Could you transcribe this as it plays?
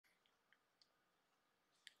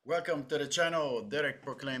Welcome to the channel, Derek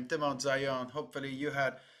proclaimed Tim Mount Zion. Hopefully you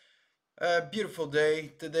had a beautiful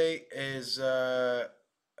day. Today is a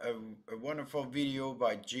wonderful video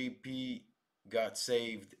by JP Got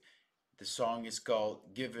Saved. The song is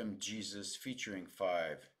called Give Him Jesus featuring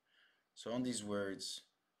Five. So on these words,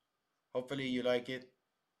 hopefully you like it.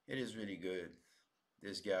 It is really good.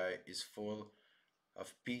 This guy is full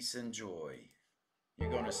of peace and joy. You're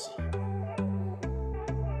gonna see.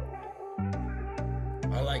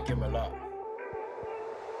 I like him a lot.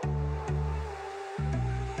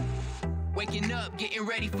 Waking up, getting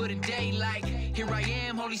ready for the day, like here I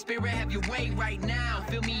am, Holy Spirit, have your way right now.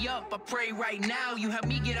 Fill me up, I pray right now. You help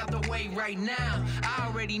me get out the way right now. I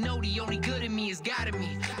already know the only good in me is God in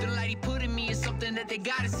me. The light He put in me is something that they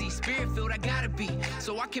gotta see. Spirit-filled, I gotta be,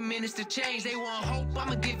 so I can minister change. They want hope,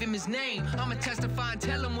 I'ma give Him His name. I'ma testify and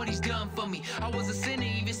tell Him what He's done for me. I was a sinner,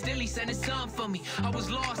 even still He sent His Son for me. I was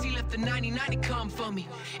lost, He left the 99 to come for me.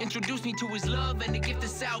 Introduced me to His love and the gift of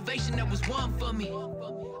salvation that was won for me.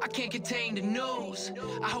 I can't contain the news.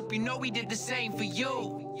 I hope you know He did the same for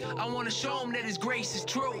you. I wanna show Him that His grace is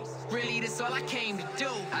true. Really, that's all I came to do.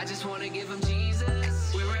 I just wanna give Him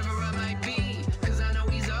Jesus wherever I might be, cause I know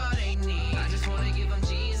He's all they need. I just wanna give Him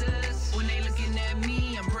Jesus. When they looking at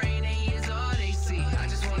me, I'm praying that He is all they see. I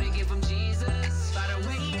just wanna give Him Jesus. By the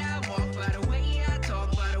way I walk, by the way I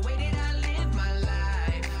talk, by the way that I live my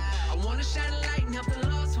life. I wanna shine a light and help the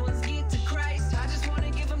lost ones get to Christ. I just wanna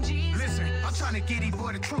give Him Jesus. Listen, I'm trying to get Him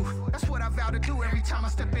for the truth. That's what I vow to do every time I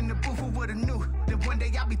step in the booth. Who would've knew that one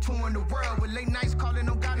day I'll be touring the world with late nights calling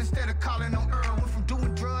on God instead of calling on Earl. Went from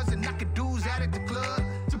doing drugs and knocking dudes out at the club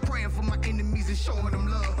to praying for my enemies and showing them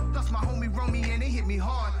love. Lost my homie Romy and it hit me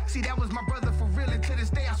hard. See, that was my brother for real, and to this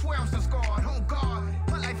day I swear I'm still scarred. Oh God,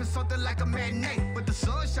 my life is something like a matinee, but the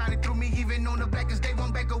sun's shining through me even on the blackest day.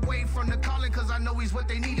 One back away from the calling, cause I know He's what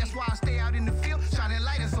they need. That's why I stay out in the field, shining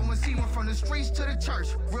light and someone see one from the streets to the church.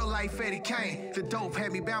 Real life Eddie Kane. The dope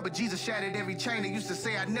had me bound, but Jesus shattered every chain. They used to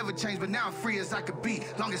say I'd never change, but now I'm free as I could be.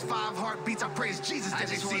 Long as 5 heartbeats, I praise Jesus that I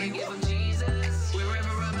they just wanna see. give Him Jesus wherever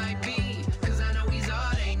I might be, cause I know He's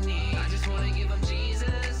all they need. I just wanna give Him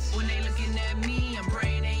Jesus. When they looking at me, I'm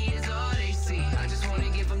praying that He is all they see. I just wanna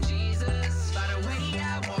give Him Jesus. By the way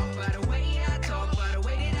I walk, by the way I talk, by the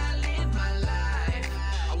way that I live my life.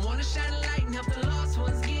 I wanna shine a light and help the lost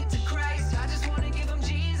ones get to Christ. I just wanna give Him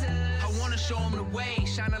Jesus. I wanna show Him the way,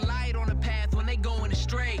 shine a light on the path when they going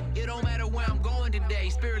astray. It don't matter where I'm going today.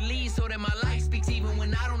 Spirit leads so that my life speaks even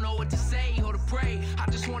when I don't know what to say or to pray. I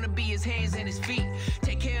just wanna be His hands and His feet,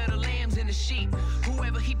 take care of the lambs and the sheep.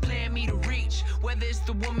 Whoever He planned me to reach, whether it's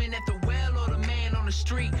the woman at the well or the man on the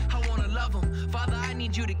street, I wanna love Him. Father, I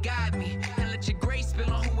need You to guide me and let Your grace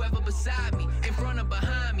spill on whoever beside me, in front or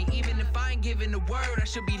behind me. Even if I ain't giving the word, I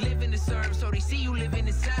should be living to serve, so they see You living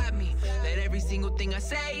inside me. Let every single thing I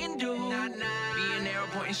say and do be an arrow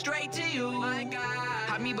pointing straight to You. My God,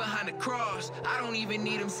 hide me behind the cross. I don't even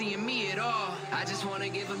need Him seeing me at all. I just wanna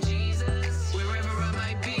give Him Jesus wherever I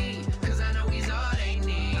might be, cause I know He's all they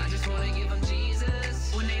need. I just wanna give Him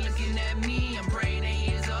Jesus. When they looking at me, I'm praying that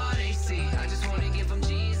He is all they see. I just wanna give Him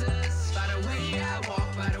Jesus. By the way I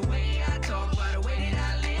walk, by the way I talk, by the way that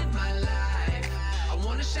I live my life. I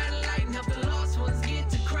wanna shine a light and help the lost ones get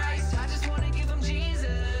to Christ. I just wanna give Him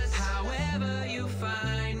Jesus. However you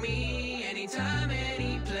find me, anytime,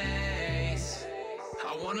 any place,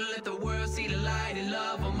 I wanna let the world see the light and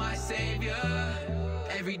love of my Savior.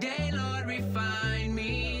 Every day, Lord, refine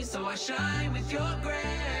me so I shine with Your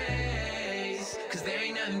grace. Cause there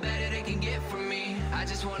ain't nothing better they can get from me. I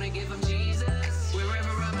just wanna give Him Jesus wherever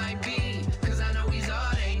I might be, cause I know He's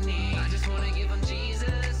all they need. I just wanna give Him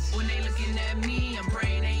Jesus. When they looking at me, I'm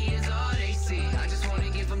praying that He is all they see. I just wanna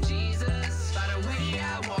give Him Jesus. By the way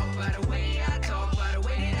I walk, by the way I talk, by the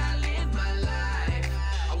way that I live my life.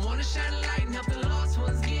 I wanna shine a light and help the lost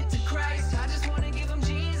ones get to Christ. I just wanna give Him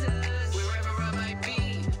Jesus wherever I might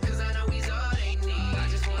be, cause I know He's all they need. I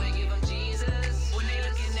just wanna give Him Jesus. When they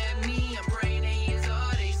looking at me, I'm praying that He is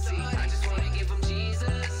all they see. I just wanna give Him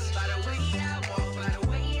Jesus. By the way I walk, by the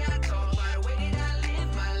way I talk, by the way that I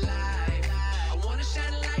live my life. I wanna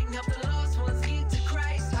shine a light and help the lost ones get to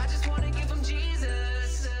Christ. I just wanna give Him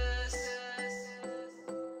Jesus.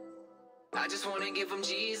 I just wanna give Him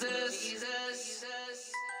Jesus.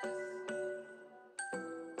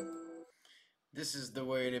 This is the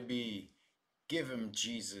way to be. Give Him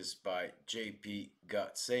Jesus by JP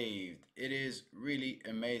Got Saved. It is really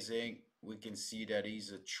amazing. We can see that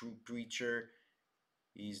he's a true preacher.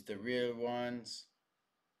 He's the real ones.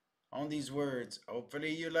 On these words,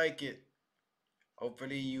 hopefully you like it.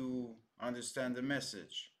 Hopefully you understand the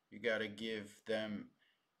message. You gotta give them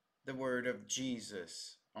the word of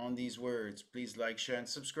Jesus. on these words. Please like, share, and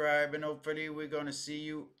subscribe, and hopefully we're gonna see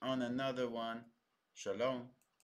you on another one. Shalom.